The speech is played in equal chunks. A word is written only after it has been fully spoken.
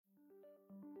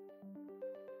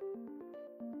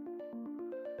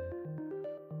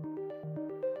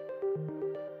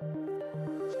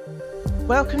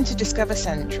Welcome to Discover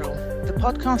Central, the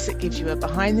podcast that gives you a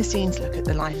behind-the-scenes look at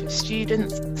the life of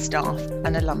students, staff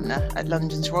and alumna at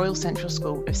London's Royal Central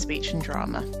School of Speech and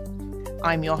Drama.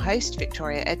 I'm your host,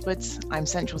 Victoria Edwards. I'm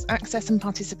Central's Access and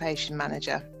Participation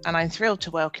Manager, and I'm thrilled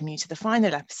to welcome you to the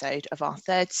final episode of our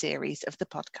third series of the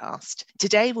podcast.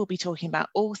 Today we'll be talking about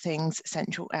all things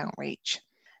Central outreach.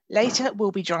 Later,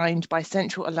 we'll be joined by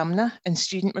Central alumna and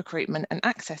Student Recruitment and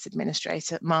Access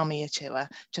Administrator, Marmee Atua,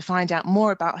 to find out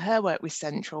more about her work with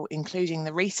Central, including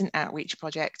the recent outreach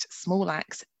project, Small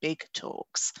Acts, Big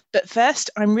Talks. But first,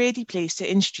 I'm really pleased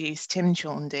to introduce Tim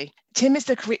Chaundy. Tim is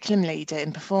the Curriculum Leader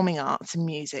in Performing Arts and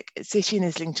Music at City and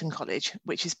Islington College,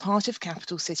 which is part of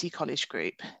Capital City College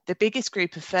Group, the biggest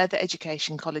group of further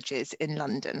education colleges in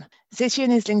London. City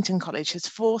and Islington College has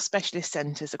 4 specialist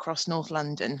centres across North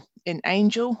London, in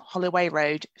Angel, Holloway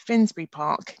Road, Finsbury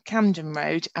Park, Camden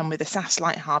Road, and with a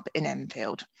satellite hub in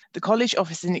Enfield. The college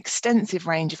offers an extensive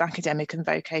range of academic and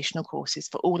vocational courses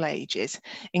for all ages,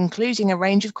 including a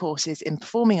range of courses in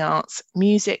performing arts,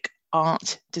 music,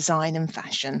 art, design and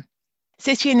fashion.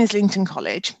 City and Islington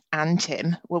College and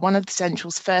Tim were one of the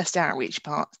Central's first outreach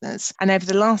partners, and over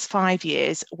the last 5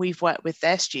 years, we've worked with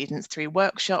their students through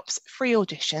workshops, free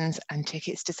auditions and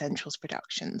tickets to Central's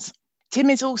productions. Tim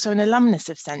is also an alumnus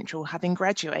of Central, having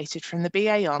graduated from the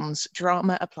BA Hons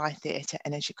Drama Applied Theatre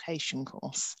and Education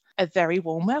course. A very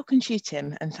warm welcome to you,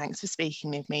 Tim, and thanks for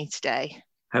speaking with me today.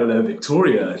 Hello,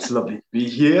 Victoria. It's lovely to be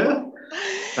here.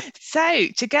 So,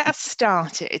 to get us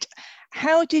started,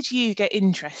 how did you get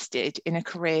interested in a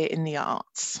career in the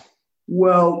arts?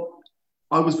 Well,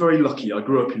 I was very lucky. I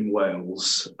grew up in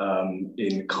Wales,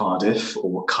 in Cardiff,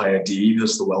 or Caerdydd,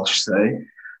 as the Welsh say.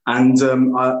 And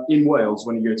in Wales,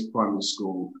 when you go to primary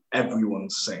school, everyone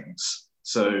sings.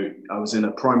 So I was in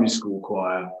a primary school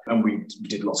choir and we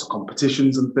did lots of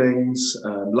competitions and things.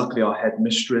 Luckily, our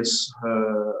headmistress,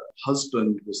 her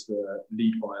husband was the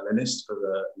lead violinist for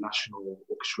the National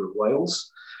Orchestra of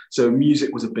Wales. So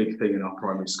music was a big thing in our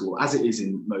primary school, as it is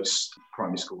in most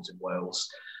primary schools in Wales.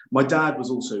 My dad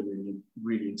was also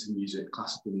really into music,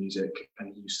 classical music,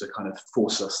 and he used to kind of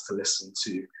force us to listen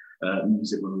to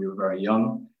music when we were very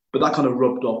young. But that kind of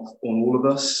rubbed off on all of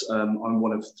us. I'm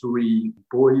one of 3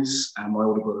 boys, and my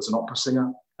older brother's an opera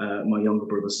singer. My younger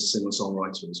brother's a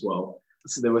singer-songwriter as well.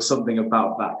 So there was something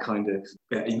about that kind of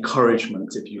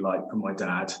encouragement, if you like, from my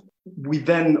dad. We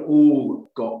then all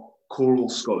got choral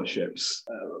scholarships.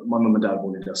 My mum and dad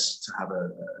wanted us to have a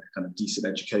kind of decent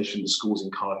education. The schools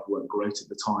in Cardiff weren't great at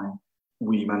the time.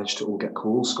 We managed to all get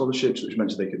choral scholarships, which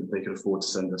meant they could afford to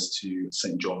send us to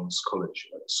St John's College,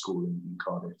 a school in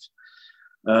Cardiff.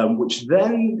 Which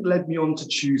then led me on to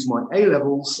choose my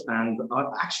A-levels, and I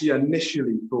actually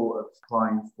initially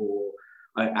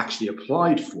I actually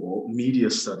applied for media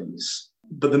studies,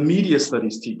 but the media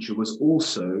studies teacher was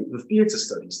also the theatre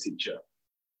studies teacher.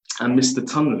 And Mr.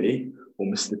 Tunley, or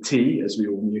Mr. T, as we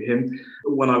all knew him,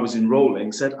 when I was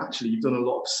enrolling, said, actually, you've done a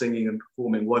lot of singing and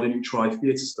performing, why don't you try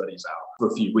theatre studies out for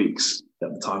a few weeks?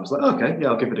 At the time, I was like, okay, yeah,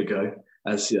 I'll give it a go.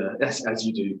 As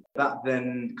you do. That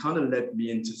then kind of led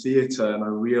me into theatre, and I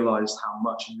realised how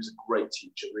much he was a great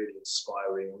teacher, really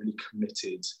inspiring, really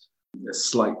committed,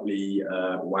 slightly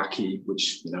wacky,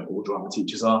 which all drama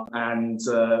teachers are, and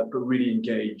but really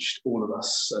engaged all of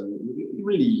us, and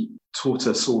really taught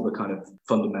us all the kind of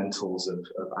fundamentals of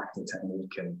acting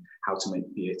technique and how to make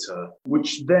theatre,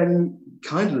 which then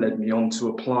kind of led me on to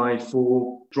apply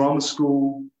for drama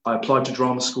school. I applied to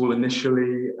drama school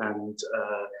initially, and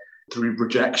through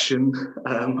rejection,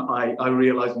 I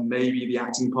realised maybe the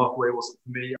acting pathway wasn't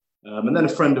for me. And then a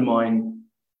friend of mine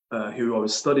who I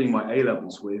was studying my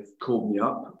A-levels with called me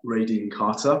up, Radine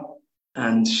Carter,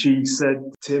 and she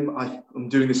said, Tim, I'm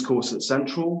doing this course at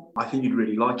Central. I think you'd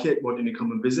really like it. Why don't you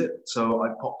come and visit? So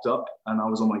I popped up, and I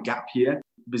was on my gap year,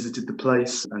 visited the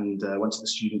place, and went to the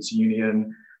Students'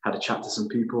 Union, had a chat to some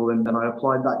people, and then I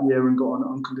applied that year and got an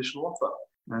unconditional offer.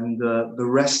 And the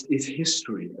rest is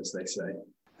history, as they say.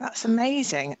 That's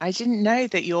amazing. I didn't know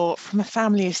that you're from a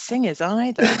family of singers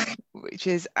either, which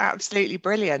is absolutely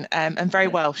brilliant, and very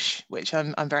Welsh, which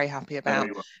I'm very happy about.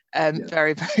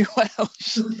 Very, very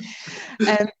Welsh.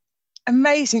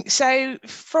 Amazing. So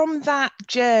from that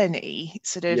journey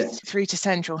through to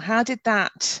Central, how did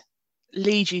that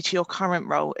lead you to your current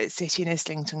role at City and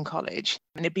Islington College?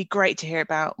 And it'd be great to hear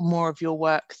about more of your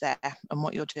work there and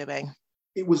what you're doing.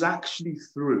 It was actually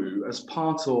through, as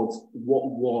part of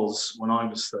what was, when I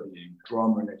was studying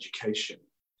drama and education,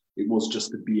 it was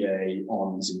just the BA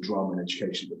Hons in drama and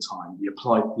education at the time. The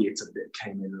applied theatre bit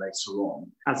came in later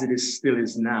on. As it still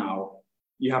is now,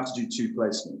 you have to do 2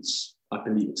 placements. I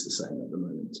believe it's the same at the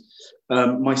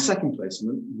moment. My second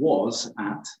placement was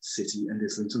at City and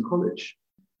Islington College.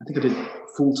 I think I did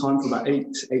full-time for about 8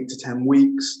 to 10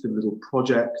 weeks, did a little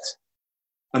project.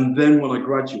 And then when I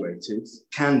graduated,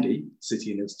 Candy,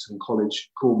 City and Islington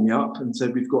College, called me up and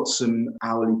said, we've got some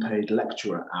hourly paid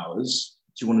lecturer hours.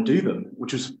 Do you want to do them?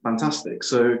 Which was fantastic.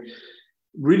 So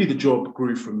really the job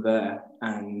grew from there.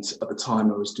 And at the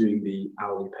time I was doing the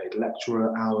hourly paid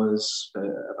lecturer hours,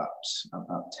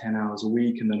 about 10 hours a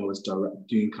week. And then I was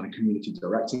doing kind of community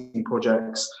directing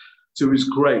projects. So it was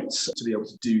great to be able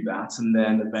to do that. And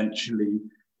then eventually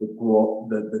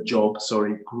the job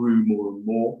grew more and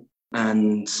more.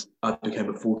 And I became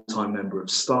a full-time member of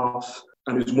staff.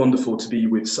 And it was wonderful to be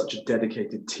with such a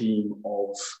dedicated team of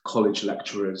college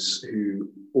lecturers who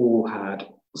all had,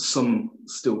 some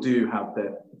still do have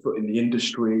their foot in the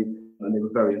industry, and they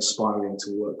were very inspiring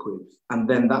to work with. And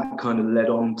then that kind of led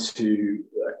on to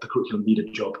the curriculum leader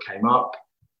job came up,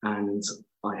 and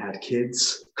I had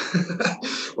kids.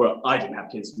 Well, I didn't have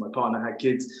kids, my partner had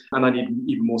kids, and I needed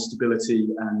even more stability.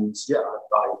 And yeah,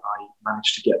 I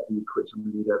managed to get the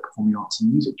curriculum leader performing arts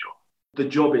and music job. The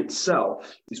job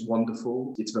itself is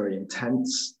wonderful. It's very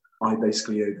intense. I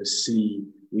basically oversee,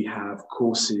 we have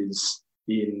courses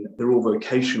they're all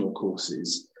vocational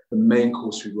courses. The main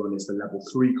course we run is the level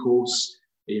 3 course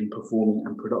in performing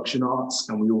and production arts.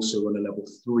 And we also run a level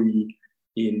 3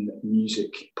 in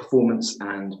music performance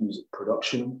and music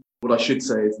production. What I should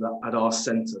say is that at our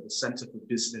centre, the Centre for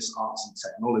Business, Arts and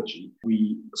Technology,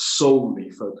 we solely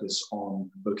focus on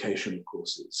vocational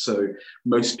courses. So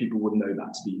most people would know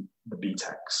that to be the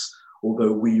BTECs.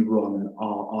 Although we run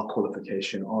our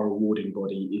qualification, our awarding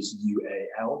body is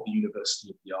UAL, the University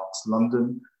of the Arts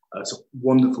London. It's a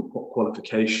wonderful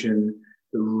qualification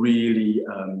that really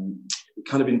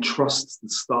kind of entrusts the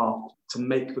staff to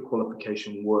make the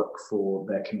qualification work for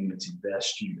their community, their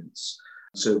students.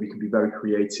 So we can be very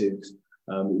creative.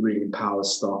 It really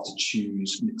empowers staff to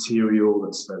choose material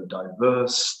that's very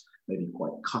diverse, maybe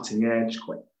quite cutting edge,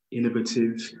 quite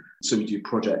innovative. So we do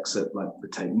projects at like the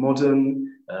Tate Modern.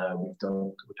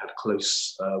 We've had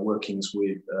close workings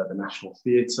with the National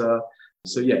Theatre.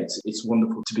 So yeah, it's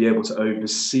wonderful to be able to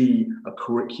oversee a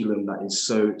curriculum that is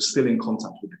so still in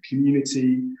contact with the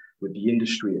community, with the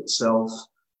industry itself.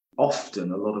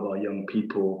 Often a lot of our young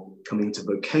people coming to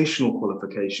vocational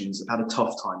qualifications have had a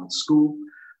tough time at school,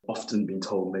 often been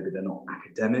told maybe they're not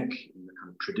academic in the kind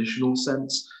of traditional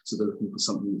sense. So they're looking for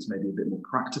something that's maybe a bit more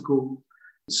practical.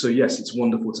 So yes, it's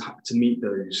wonderful to meet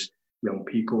those young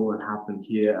people and have them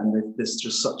here. And there's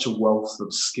just such a wealth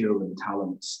of skill and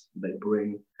talent they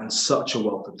bring, and such a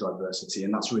wealth of diversity.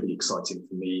 And that's really exciting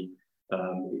for me.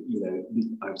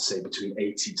 I would say between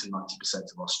 80 to 90%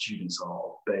 of our students are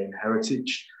of BAME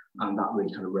heritage. And that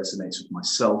really kind of resonates with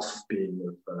myself, being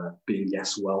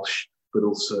yes, Welsh, but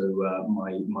also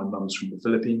my mum's from the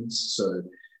Philippines. So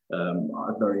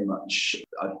I very much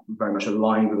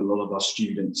aligned with a lot of our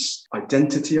students'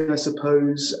 identity, I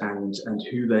suppose, and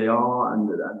who they are. And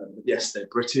yes, they're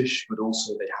British, but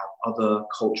also they have other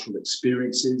cultural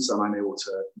experiences, and I'm able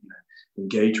to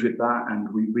engage with that. And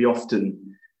we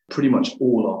often, pretty much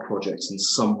all our projects in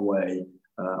some way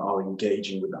are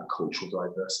engaging with that cultural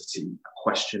diversity,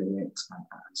 questioning it, and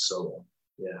so on.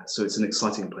 Yeah, so it's an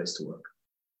exciting place to work.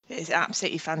 It's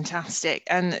absolutely fantastic.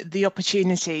 And the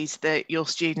opportunities that your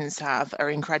students have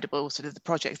are incredible. Sort of the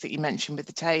projects that you mentioned with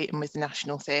the Tate and with the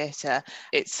National Theatre,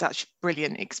 it's such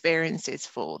brilliant experiences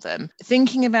for them.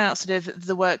 Thinking about sort of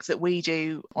the work that we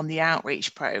do on the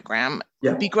outreach programme,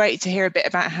 It'd be great to hear a bit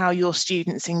about how your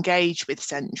students engage with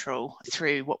Central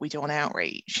through what we do on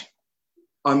outreach.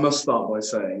 I must start by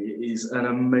saying it is an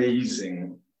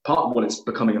amazing part. Well, it's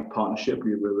becoming a partnership.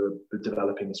 We're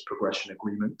developing this progression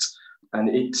agreement. And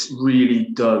it really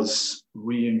does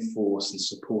reinforce and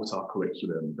support our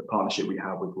curriculum. The partnership we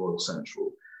have with Royal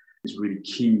Central is really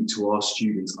key to our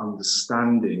students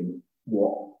understanding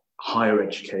what higher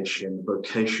education,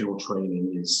 vocational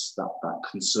training is, that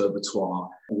conservatoire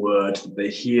word that they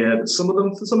hear. For some of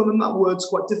them, that word's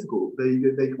quite difficult.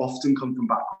 They often come from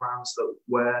backgrounds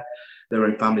where their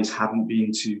own families haven't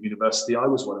been to university. I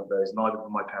was one of those. Neither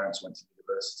of my parents went to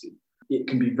university. It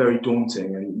can be very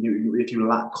daunting, and if you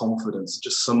lack confidence,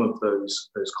 just some of those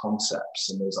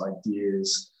concepts and those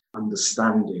ideas,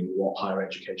 understanding what higher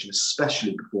education,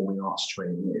 especially performing arts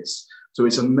training, is. So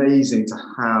it's amazing to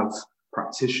have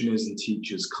practitioners and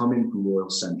teachers come in from Royal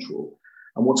Central.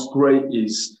 And what's great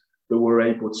is that we're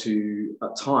able to,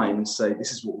 at times, say,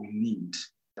 this is what we need.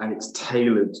 And it's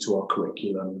tailored to our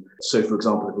curriculum. So, for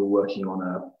example, if we're working on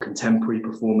a contemporary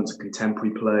performance, a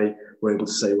contemporary play, we're able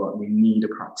to say, right, we need a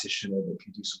practitioner that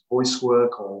can do some voice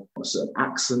work or a certain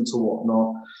accent or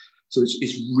whatnot. So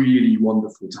it's really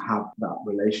wonderful to have that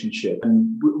relationship.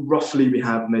 And roughly we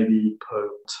have maybe per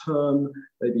term,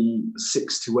 maybe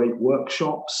 6 to 8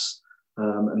 workshops.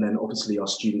 And then obviously our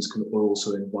students are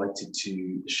also invited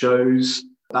to shows.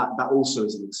 That also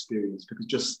is an experience, because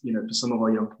just, for some of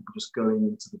our young people, just going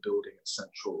into the building at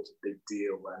Central is a big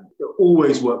deal. And it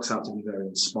always works out to be very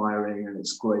inspiring. And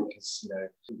it's great because,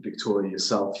 Victoria,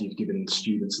 yourself, you've given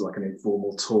students like an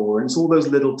informal tour. And it's all those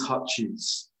little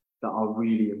touches that are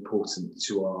really important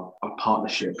to our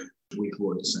partnership with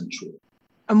Royal Central.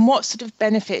 And what sort of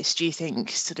benefits do you think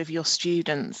sort of your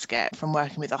students get from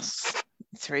working with us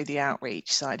through the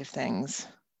outreach side of things?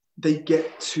 They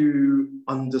get to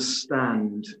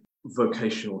understand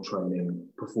vocational training,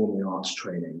 performing arts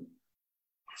training.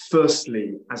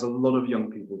 Firstly, as a lot of young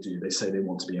people do, they say they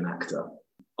want to be an actor.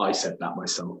 I said that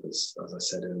myself, as I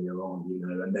said earlier on,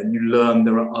 and then you learn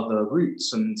there are other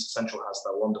routes, and Central has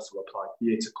that wonderful applied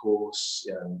theatre course,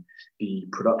 the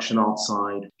production art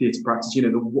side, theatre practice,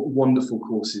 the wonderful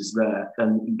courses there.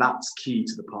 And that's key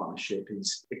to the partnership,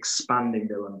 is expanding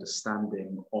their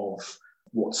understanding of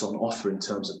what's on offer in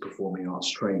terms of performing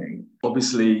arts training.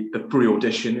 Obviously, the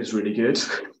pre-audition is really good,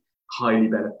 highly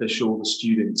beneficial. The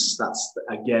students,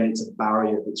 it's a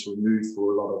barrier that's removed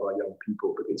for a lot of our young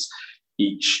people, because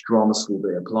each drama school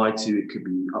they apply to, it could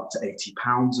be up to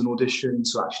 £80 an audition.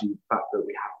 So actually, the fact that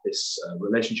we have this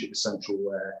relationship with Central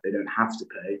where they don't have to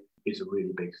pay is a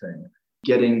really big thing.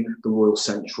 Getting the Royal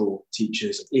Central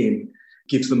teachers in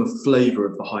gives them a flavour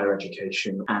of the higher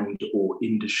education and or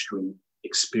industry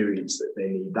experience that they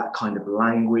need, that kind of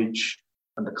language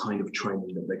and the kind of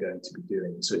training that they're going to be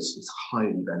doing. So it's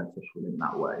highly beneficial in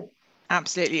that way.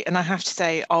 Absolutely. And I have to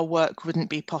say, our work wouldn't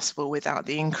be possible without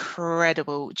the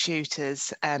incredible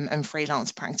tutors and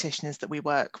freelance practitioners that we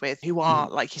work with, who are,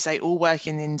 like you say, all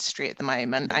working in the industry at the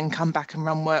moment and come back and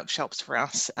run workshops for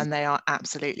us. And they are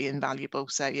absolutely invaluable.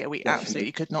 So, yeah, we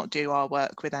absolutely could not do our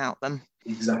work without them.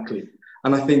 Exactly.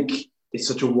 And I think it's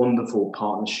such a wonderful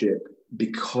partnership,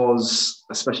 because,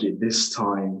 especially at this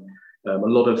time, a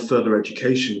lot of further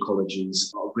education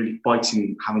colleges are really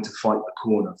having to fight the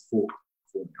corner for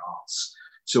performing arts.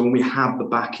 So when we have the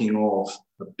backing of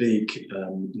a big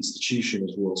institution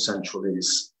as Royal Central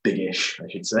is, big-ish, I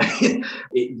should say,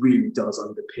 it really does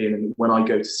underpin. And when I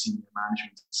go to senior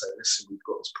management and say, listen, we've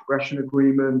got this progression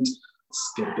agreement,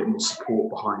 let's get a bit more support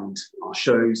behind our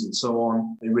shows and so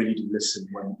on, they really do listen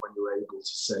when you're able to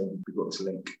say, we've got this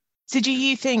link. So do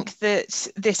you think that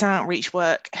this outreach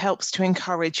work helps to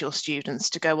encourage your students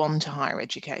to go on to higher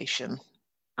education?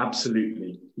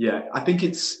 Absolutely. Yeah, I think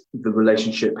the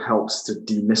relationship helps to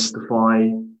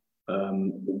demystify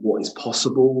what is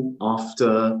possible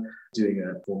after doing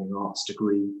a performing arts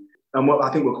degree. And I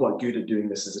think we're quite good at doing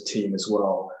this as a team as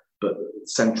well, but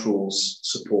Central's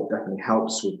support definitely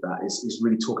helps with that, is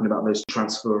really talking about those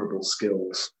transferable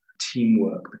skills,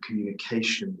 teamwork, the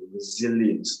communication, the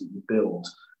resilience that you build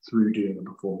through doing a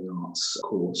performing arts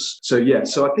course. So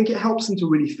I think it helps them to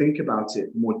really think about it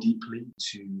more deeply,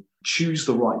 to choose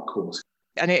the right course.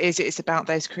 And it's about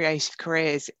those creative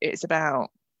careers. It's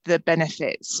about the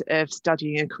benefits of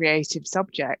studying a creative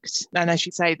subject. And as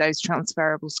you say, those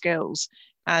transferable skills.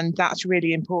 And that's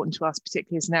really important to us,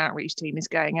 particularly as an outreach team, is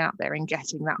going out there and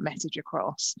getting that message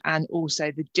across, and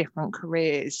also the different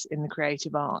careers in the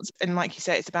creative arts. And like you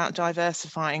say, it's about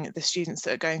diversifying the students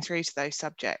that are going through to those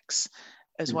subjects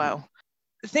as well.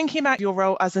 Thinking about your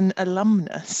role as an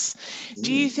alumnus,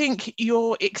 do you think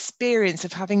your experience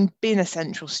of having been a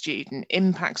Central student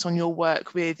impacts on your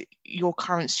work with your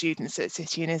current students at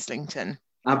City and Islington?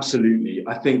 Absolutely.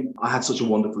 I think I had such a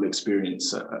wonderful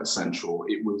experience at Central.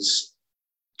 It was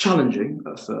challenging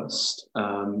at first.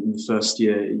 In the first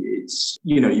year, it's,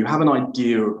 you have an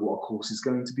idea of what a course is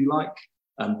going to be like.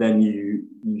 And then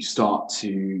you start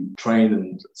to train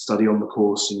and study on the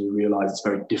course, and you realise it's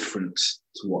very different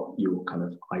to what your kind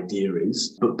of idea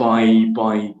is. But by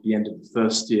the end of the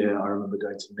first year, I remember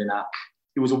going to Minac.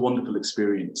 It was a wonderful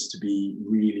experience to be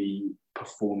really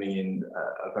performing in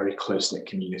a very close-knit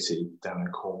community down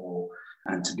in Cornwall,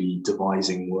 and to be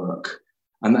devising work.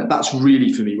 And that's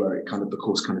really, for me, where the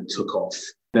course kind of took off.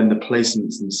 Then the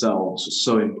placements themselves were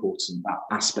so important, that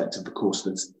aspect of the course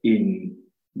that's in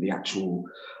the actual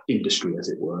industry, as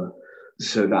it were.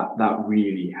 So that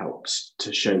really helps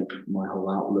to shape my whole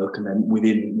outlook. And then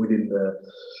within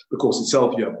the course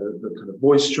itself, you have the kind of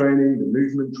voice training, the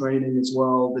movement training as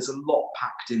well. There's a lot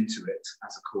packed into it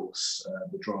as a course,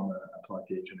 the drama, applied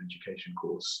theatre and education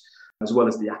course, as well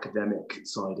as the academic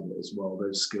side of it as well.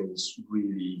 Those skills I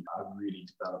really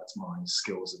developed my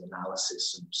skills of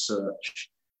analysis and research.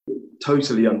 It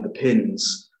totally underpins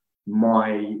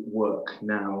my work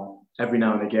now. Every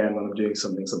now and again, when I'm doing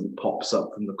something pops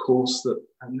up from the course that,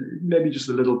 and maybe just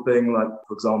a little thing, like,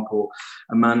 for example,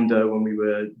 Amanda, when we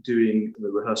were doing the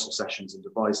rehearsal sessions and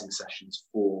devising sessions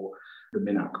for the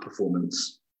Minak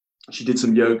performance, she did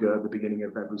some yoga at the beginning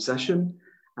of every session.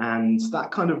 And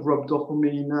that kind of rubbed off on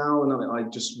me now. And I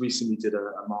just recently did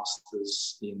a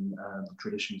master's in the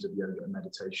traditions of yoga and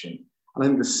meditation. And I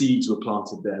think the seeds were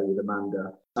planted there with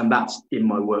Amanda. And that's in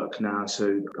my work now.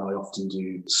 So I often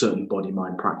do certain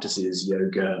body-mind practices,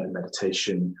 yoga and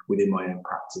meditation within my own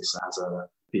practice as a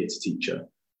theatre teacher.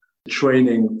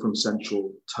 Training from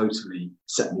Central totally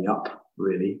set me up,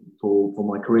 really, for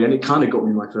my career. And it kind of got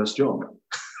me my first job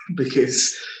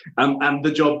because, and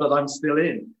the job that I'm still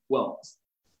in. Well,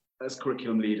 as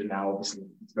curriculum leader now, obviously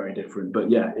it's very different, but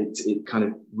yeah, it kind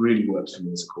of really works for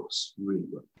me as a course, really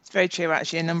works. It's very true,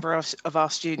 actually. A number of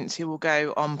our students who will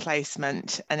go on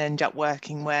placement and end up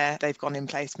working where they've gone in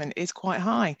placement is quite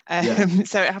high.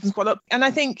 So it happens quite a lot. And I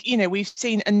think, we've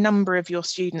seen a number of your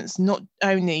students not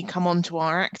only come onto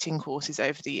our acting courses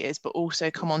over the years, but also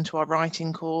come onto our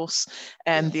writing course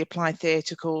and the applied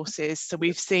theatre courses. So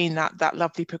we've seen that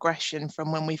lovely progression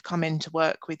from when we've come in to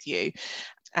work with you.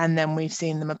 And then we've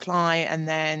seen them apply and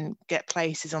then get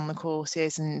places on the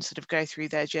courses and sort of go through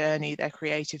their journey, their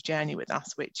creative journey with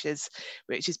us, which has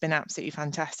been absolutely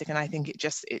fantastic. And I think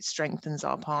it strengthens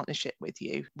our partnership with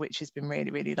you, which has been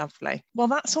really, really lovely. Well,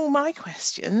 that's all my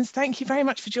questions. Thank you very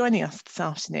much for joining us this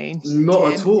afternoon.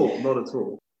 Not at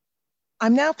all.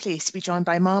 I'm now pleased to be joined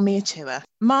by Marmee Atua.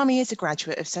 Marmee is a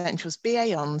graduate of Central's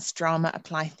BA Hons Drama,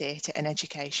 Applied Theatre and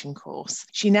Education course.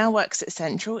 She now works at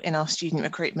Central in our student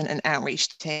recruitment and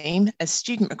outreach team as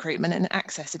student recruitment and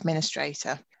access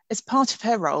administrator. As part of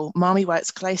her role, Marmee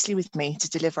works closely with me to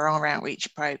deliver our outreach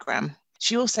programme.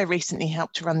 She also recently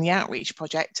helped to run the outreach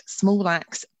project Small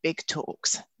Acts, Big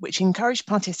Talks, which encouraged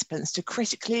participants to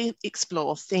critically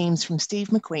explore themes from Steve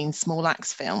McQueen's Small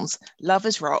Acts films,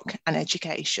 Lovers Rock and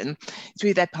Education,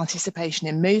 through their participation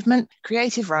in movement,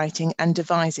 creative writing and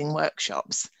devising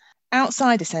workshops.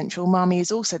 Outside of Central, Marmee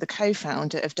is also the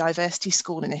co-founder of Diversity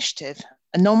School Initiative,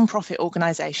 a non-profit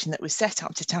organisation that was set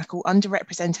up to tackle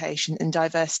underrepresentation and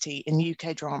diversity in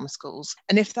UK drama schools.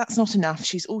 And if that's not enough,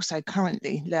 she's also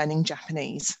currently learning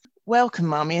Japanese. Welcome,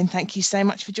 Marmee, and thank you so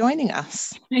much for joining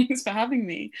us. Thanks for having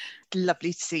me.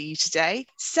 Lovely to see you today.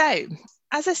 So,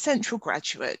 as a Central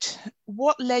graduate,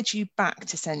 what led you back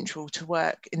to Central to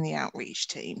work in the outreach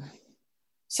team?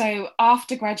 So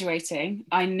after graduating,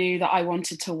 I knew that I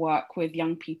wanted to work with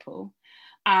young people.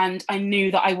 And I knew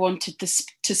that I wanted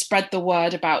to spread the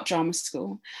word about drama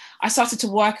school. I started to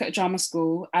work at a drama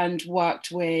school and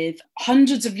worked with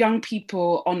hundreds of young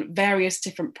people on various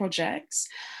different projects.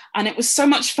 And it was so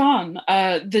much fun.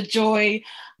 The joy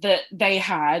that they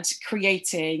had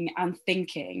creating and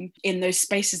thinking in those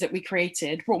spaces that we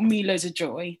created brought me loads of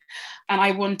joy. And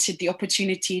I wanted the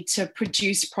opportunity to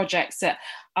produce projects that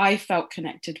I felt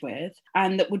connected with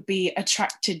and that would be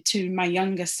attracted to my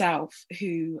younger self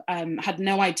who had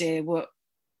no idea what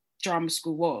drama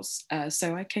school was.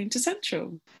 So I came to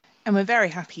Central. And we're very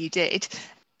happy you did.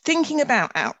 Thinking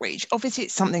about outreach, obviously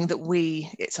it's something that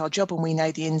it's our job and we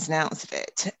know the ins and outs of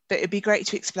it, but it'd be great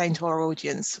to explain to our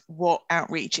audience what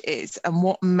outreach is and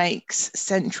what makes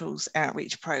Central's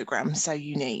outreach programme so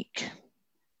unique.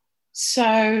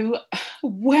 So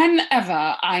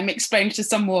whenever I'm explaining to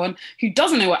someone who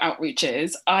doesn't know what outreach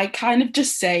is, I kind of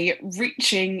just say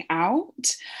reaching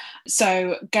out.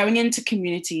 So going into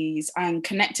communities and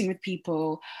connecting with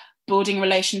people, building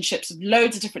relationships with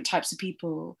loads of different types of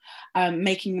people,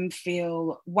 making them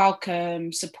feel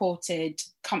welcome, supported,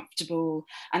 comfortable,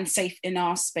 and safe in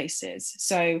our spaces.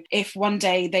 So if one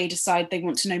day they decide they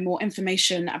want to know more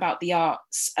information about the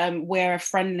arts, we're a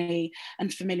friendly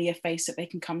and familiar face that they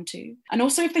can come to. And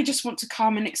also if they just want to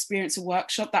come and experience a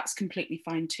workshop, that's completely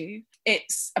fine too.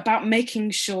 It's about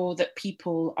making sure that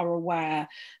people are aware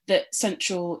that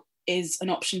Central is an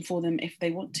option for them if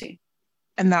they want to.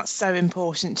 And that's so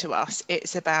important to us.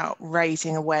 It's about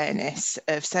raising awareness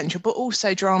of Central, but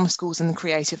also drama schools and the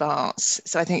creative arts.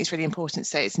 So I think it's really important to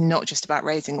say it's not just about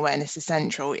raising awareness of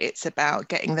Central, it's about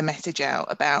getting the message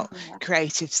out about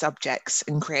creative subjects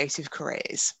and creative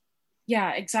careers.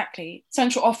 Yeah, exactly.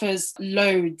 Central offers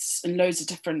loads and loads of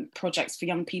different projects for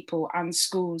young people and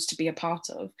schools to be a part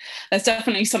of. There's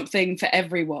definitely something for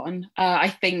everyone. I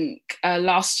think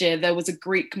last year there was a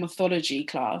Greek mythology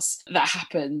class that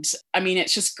happened. I mean,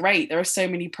 it's just great. There are so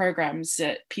many programs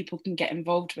that people can get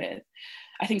involved with.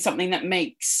 I think something that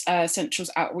makes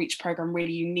Central's outreach program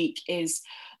really unique is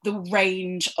the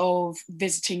range of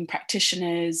visiting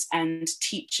practitioners and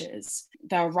teachers.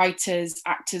 There are writers,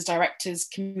 actors, directors,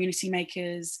 community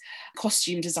makers,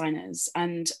 costume designers,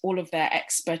 and all of their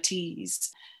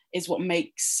expertise is what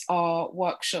makes our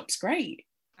workshops great.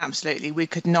 Absolutely. We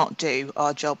could not do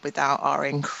our job without our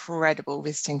incredible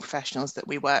visiting professionals that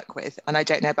we work with. And I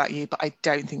don't know about you, but I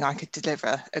don't think I could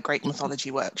deliver a Greek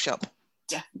mythology workshop.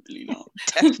 Definitely not.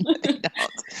 Definitely not.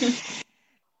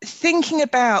 Thinking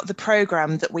about the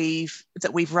programme that we've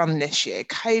run this year,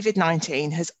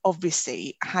 COVID-19 has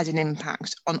obviously had an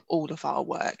impact on all of our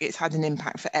work. It's had an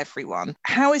impact for everyone.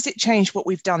 How has it changed what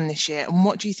we've done this year, and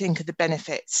what do you think are the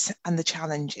benefits and the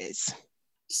challenges?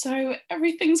 So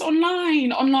everything's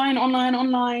online.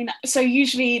 So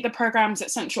usually the programs that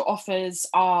Central offers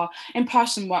are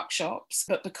in-person workshops,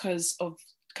 but because of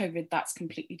COVID, that's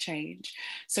completely changed.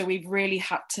 So we've really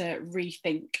had to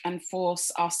rethink and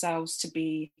force ourselves to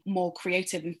be more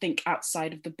creative and think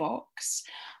outside of the box.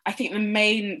 I think the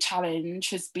main challenge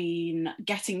has been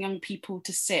getting young people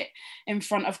to sit in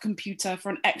front of a computer for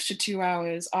an extra 2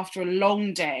 hours after a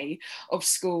long day of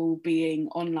school being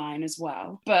online as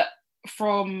well. But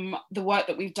from the work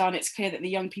that we've done, it's clear that the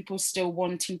young people are still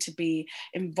wanting to be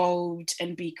involved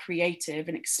and be creative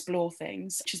and explore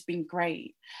things, which has been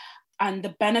great. And the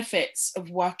benefits of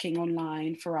working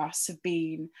online for us have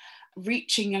been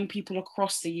reaching young people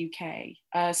across the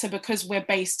UK. So because we're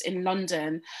based in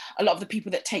London, a lot of the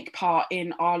people that take part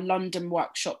in our London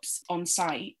workshops on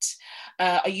site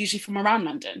are usually from around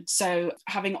London. So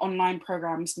having online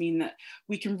programs mean that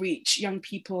we can reach young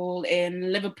people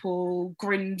in Liverpool,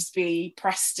 Grimsby,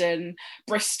 Preston,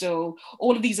 Bristol,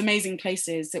 all of these amazing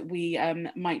places that we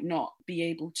might not be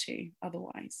able to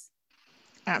otherwise.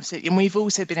 Absolutely. And we've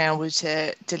also been able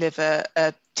to deliver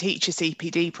a teacher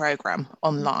CPD programme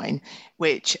online,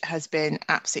 which has been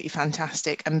absolutely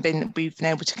fantastic. And we've been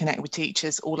able to connect with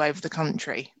teachers all over the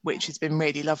country, which has been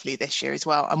really lovely this year as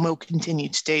well. And we'll continue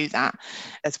to do that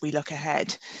as we look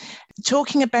ahead.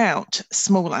 Talking about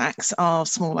Small Axe, our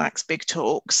Small Axe Big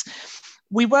Talks,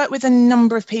 we work with a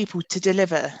number of people to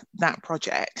deliver that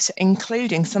project,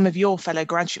 including some of your fellow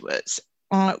graduates.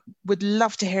 I would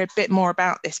love to hear a bit more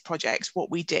about this project, what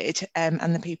we did,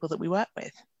 and the people that we work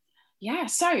with. Yeah,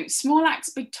 so Small Axe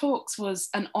Big Talks was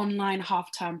an online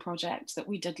half-term project that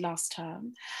we did last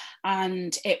term,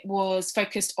 and it was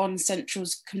focused on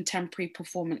Central's contemporary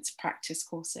performance practice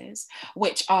courses,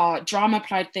 which are drama,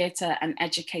 applied theatre and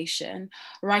education,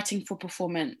 writing for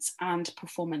performance and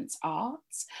performance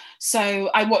arts.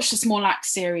 So I watched the Small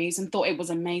Axe series and thought it was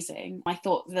amazing. I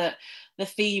thought that the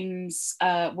themes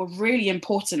were really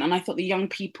important, and I thought the young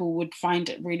people would find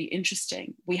it really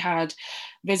interesting. We had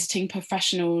visiting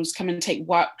professionals come and take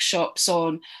workshops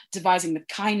on devising with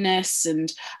kindness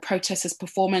and protest as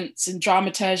performance and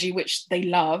dramaturgy, which they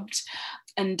loved.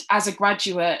 And as a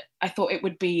graduate, I thought it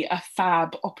would be a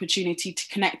fab opportunity to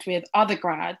connect with other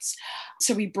grads.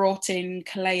 So we brought in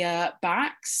Kalea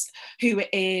Bax, who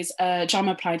is a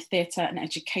drama applied theatre and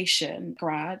education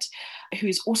grad, who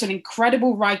is also an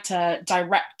incredible writer,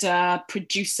 director,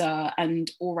 producer, and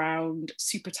all-round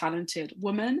super talented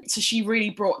woman. So she really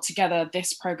brought together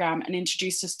this programme and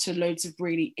introduced us to loads of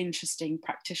really interesting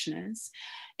practitioners.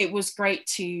 It was great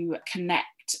to connect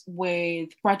with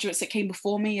graduates that came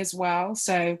before me as well.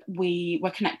 So we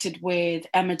were connected with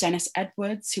Emma Dennis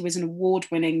Edwards, who is an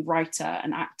award-winning writer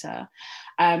and actor,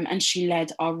 and she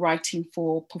led our writing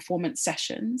for performance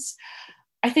sessions.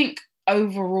 I think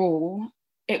overall,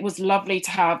 it was lovely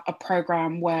to have a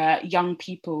programme where young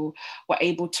people were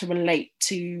able to relate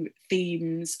to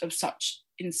themes of such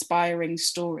inspiring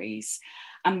stories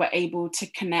and were able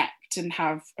to connect and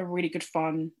have a really good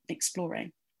fun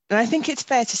exploring. And I think it's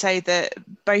fair to say that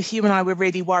both you and I were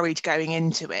really worried going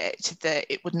into it, that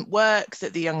it wouldn't work,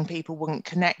 that the young people wouldn't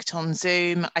connect on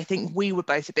Zoom. I think we were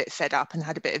both a bit fed up and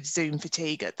had a bit of Zoom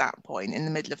fatigue at that point in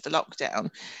the middle of the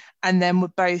lockdown. And then we're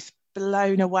both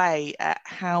blown away at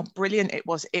how brilliant it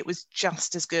was. It was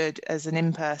just as good as an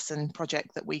in-person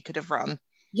project that we could have run.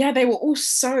 Yeah, they were all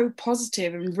so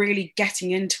positive and really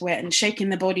getting into it and shaking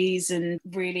their bodies and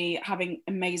really having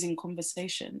amazing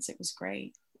conversations. It was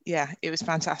great. Yeah, it was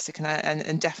fantastic,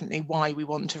 and definitely why we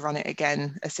want to run it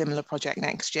again, a similar project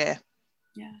next year.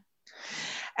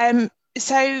 Yeah.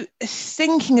 So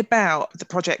thinking about the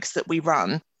projects that we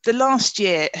run, the last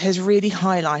year has really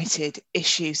highlighted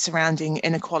issues surrounding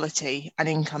inequality and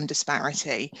income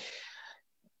disparity.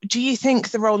 Do you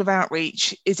think the role of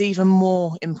outreach is even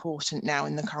more important now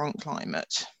in the current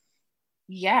climate?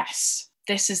 Yes,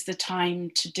 this is the time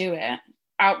to do it.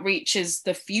 Outreach is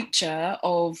the future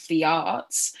of the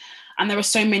arts, and there are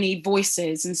so many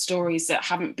voices and stories that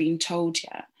haven't been told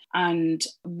yet. And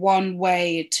one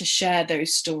way to share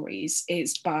those stories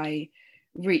is by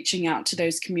reaching out to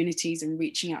those communities and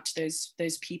reaching out to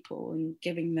those people and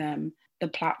giving them the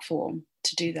platform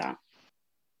to do that.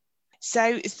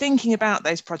 So thinking about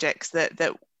those projects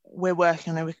that we're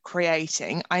working on and we're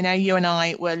creating, I know you and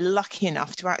I were lucky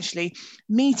enough to actually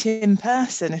meet in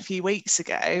person a few weeks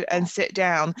ago and sit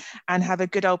down and have a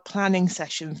good old planning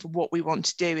session for what we want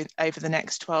to do over the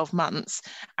next 12 months.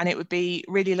 And it would be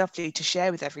really lovely to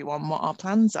share with everyone what our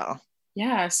plans are.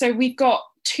 Yeah, so we've got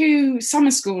 2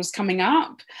 summer schools coming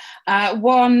up,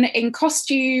 one in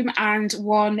costume and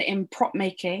one in prop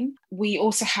making. We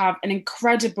also have an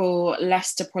incredible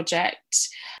Leicester project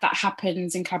that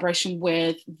happens in collaboration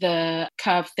with the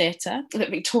Curve Theatre that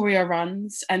Victoria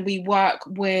runs, and we work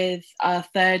with our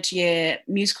 3rd year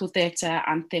musical theatre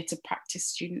and theatre practice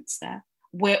students there.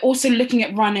 We're also looking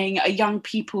at running a young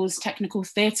people's technical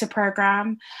theatre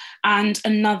programme and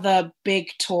another big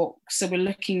talk. So we're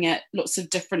looking at lots of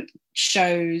different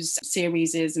shows,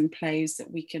 series and plays that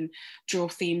we can draw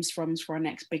themes from for our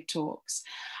next big talks.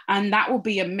 And that will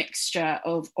be a mixture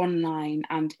of online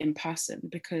and in person,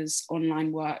 because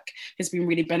online work has been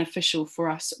really beneficial for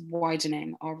us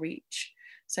widening our reach.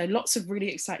 So lots of really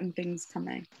exciting things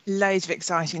coming. Loads of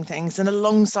exciting things. And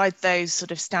alongside those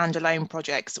sort of standalone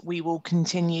projects, we will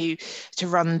continue to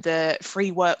run the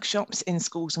free workshops in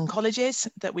schools and colleges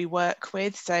that we work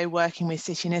with. So working with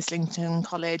City and Islington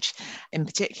College in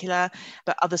particular,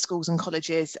 but other schools and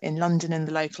colleges in London and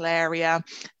the local area,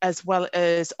 as well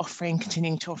as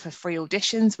continuing to offer free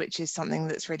auditions, which is something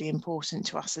that's really important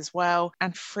to us as well,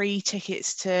 and free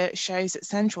tickets to shows at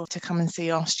Central to come and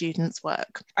see our students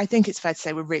work. I think it's fair to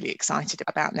say we're really excited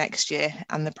about next year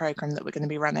and the programme that we're going to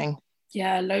be running.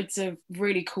 Yeah, loads of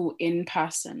really cool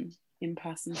in-person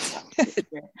stuff.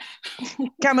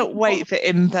 Cannot wait for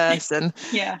in-person.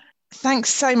 Yeah. Thanks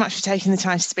so much for taking the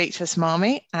time to speak to us,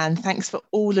 Marmee, and thanks for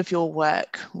all of your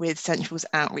work with Central's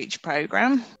outreach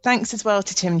programme. Thanks as well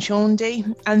to Tim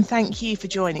Chaundy, and thank you for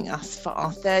joining us for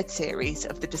our 3rd series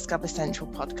of the Discover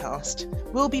Central podcast.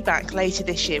 We'll be back later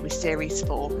this year with Series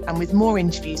 4 and with more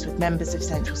interviews with members of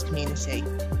Central's community.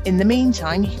 In the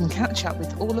meantime, you can catch up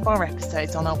with all of our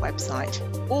episodes on our website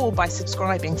or by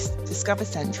subscribing to Discover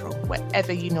Central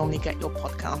wherever you normally get your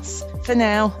podcasts. For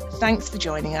now, thanks for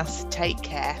joining us, take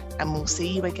care, and we'll see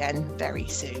you again very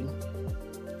soon.